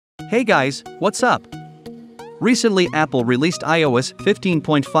Hey guys, what's up? Recently Apple released iOS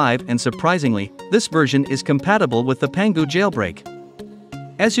 15.5 and surprisingly, this version is compatible with the Pangu jailbreak.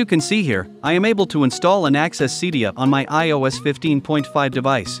 As you can see here, I am able to install and access Cydia on my iOS 15.5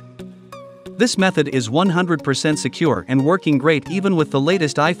 device. This method is 100% secure and working great even with the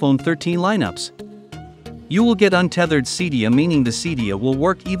latest iPhone 13 lineups. You will get untethered Cydia, meaning the Cydia will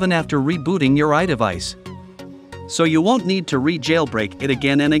work even after rebooting your iDevice. So you won't need to re-jailbreak it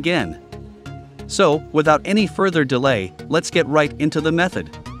again and again. So, without any further delay, let's get right into the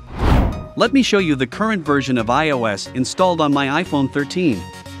method. Let me show you the current version of iOS installed on my iPhone 13.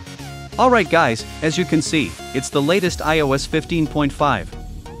 Alright guys, as you can see, it's the latest iOS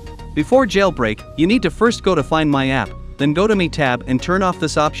 15.5. Before jailbreak, you need to first go to Find My App, then go to Me tab and turn off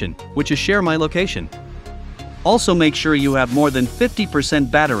this option, which is Share My Location. Also make sure you have more than 50%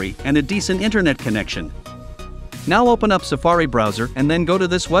 battery and a decent internet connection. Now open up Safari browser and then go to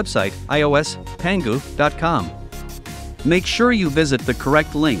this website, iospangu.com. Make sure you visit the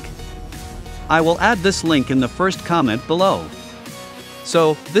correct link. I will add this link in the first comment below.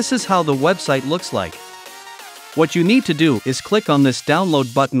 So, this is how the website looks like. What you need to do is click on this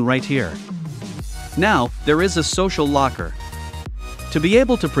download button right here. Now, there is a social locker. To be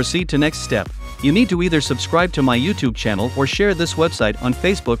able to proceed to next step, you need to either subscribe to my YouTube channel or share this website on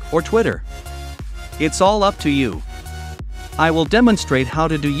Facebook or Twitter. It's all up to you. I will demonstrate how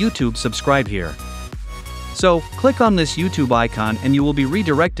to do YouTube subscribe here. So, click on this YouTube icon and you will be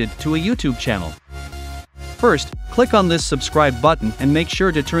redirected to a YouTube channel. First, click on this subscribe button and make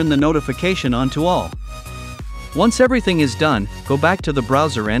sure to turn the notification on to all. Once everything is done, go back to the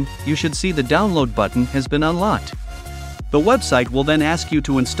browser and you should see the download button has been unlocked. The website will then ask you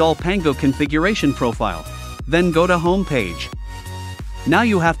to install Pangu configuration profile. Then go to home page. Now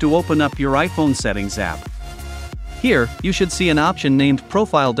you have to open up your iPhone settings app. Here, you should see an option named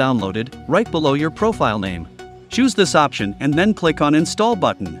Profile Downloaded, right below your profile name. Choose this option and then click on Install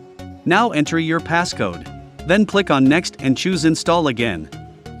button. Now enter your passcode. Then click on Next and choose Install again.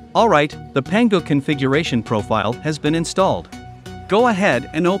 Alright, the Pangu configuration profile has been installed. Go ahead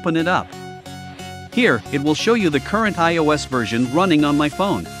and open it up. Here, it will show you the current iOS version running on my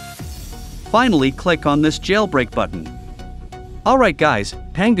phone. Finally, click on this jailbreak button. Alright guys,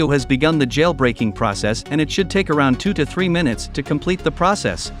 Pangu has begun the jailbreaking process and it should take around 2 to 3 minutes to complete the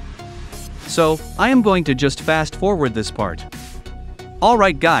process. So, I am going to just fast forward this part.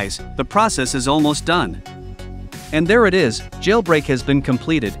 Alright guys, the process is almost done. And there it is, jailbreak has been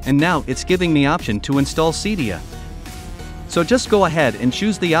completed and now it's giving me option to install Cydia. So just go ahead and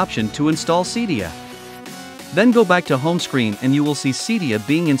choose the option to install Cydia. Then go back to home screen and you will see Cydia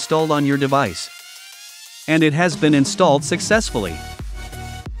being installed on your device. And it has been installed successfully.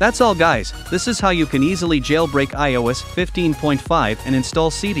 That's all guys, this is how you can easily jailbreak iOS 15.5 and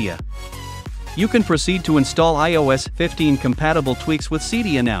install Cydia. You can proceed to install iOS 15 compatible tweaks with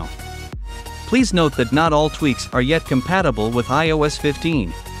Cydia now. Please note that not all tweaks are yet compatible with iOS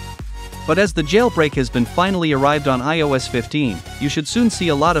 15. But as the jailbreak has been finally arrived on iOS 15, you should soon see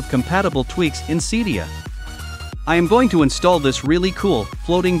a lot of compatible tweaks in Cydia. I am going to install this really cool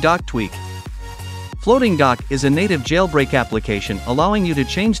floating dock tweak. Floating dock is a native jailbreak application allowing you to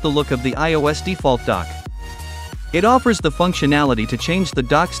change the look of the iOS default dock. It offers the functionality to change the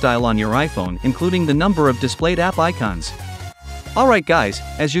dock style on your iPhone, including the number of displayed app icons. Alright guys,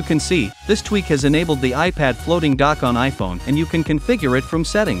 as you can see, this tweak has enabled the iPad floating dock on iPhone and you can configure it from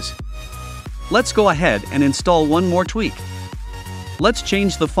settings. Let's go ahead and install one more tweak. Let's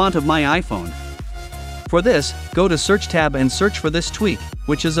change the font of my iPhone. For this, go to Search tab and search for this tweak,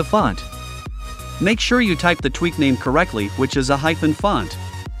 which is a font. Make sure you type the tweak name correctly, which is a hyphen font.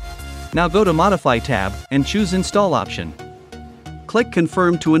 Now go to Modify tab and choose Install option. Click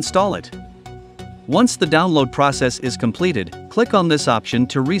Confirm to install it. Once the download process is completed, click on this option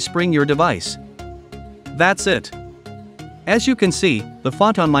to respring your device. That's it. As you can see, the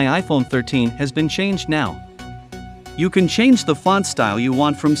font on my iPhone 13 has been changed now. You can change the font style you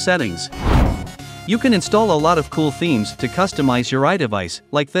want from settings. You can install a lot of cool themes to customize your iDevice,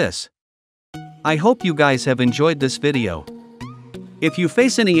 like this. I hope you guys have enjoyed this video. If you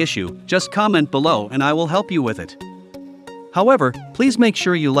face any issue, just comment below and I will help you with it. However, please make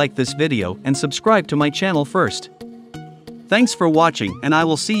sure you like this video and subscribe to my channel first. Thanks for watching and I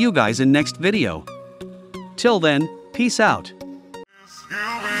will see you guys in next video. Till then, peace out.